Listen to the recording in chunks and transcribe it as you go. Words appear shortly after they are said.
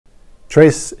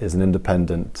Trase is an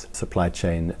independent supply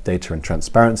chain data and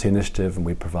transparency initiative, and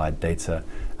we provide data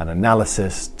and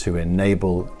analysis to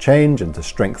enable change and to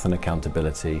strengthen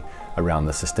accountability around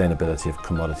the sustainability of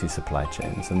commodity supply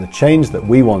chains. And the change that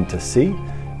we want to see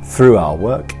through our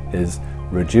work is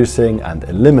reducing and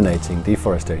eliminating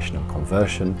deforestation and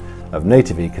conversion of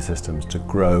native ecosystems to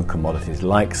grow commodities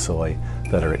like soy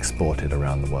that are exported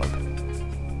around the world.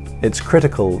 It's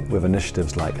critical with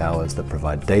initiatives like ours that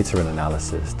provide data and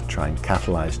analysis to try and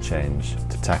catalyse change,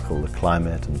 to tackle the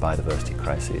climate and biodiversity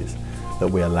crises, that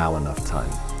we allow enough time.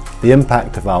 The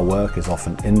impact of our work is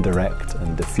often indirect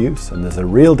and diffuse, and there's a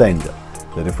real danger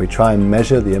that if we try and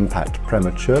measure the impact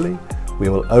prematurely, we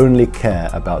will only care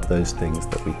about those things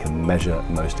that we can measure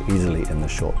most easily in the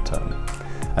short term.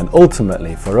 And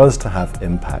ultimately, for us to have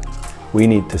impact, we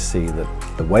need to see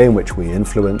that the way in which we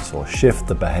influence or shift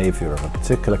the behaviour of a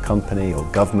particular company or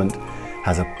government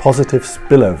has a positive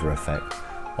spillover effect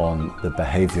on the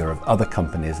behaviour of other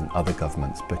companies and other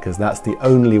governments, because that's the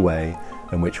only way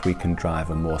in which we can drive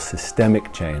a more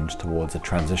systemic change towards a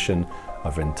transition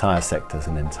of entire sectors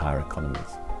and entire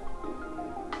economies.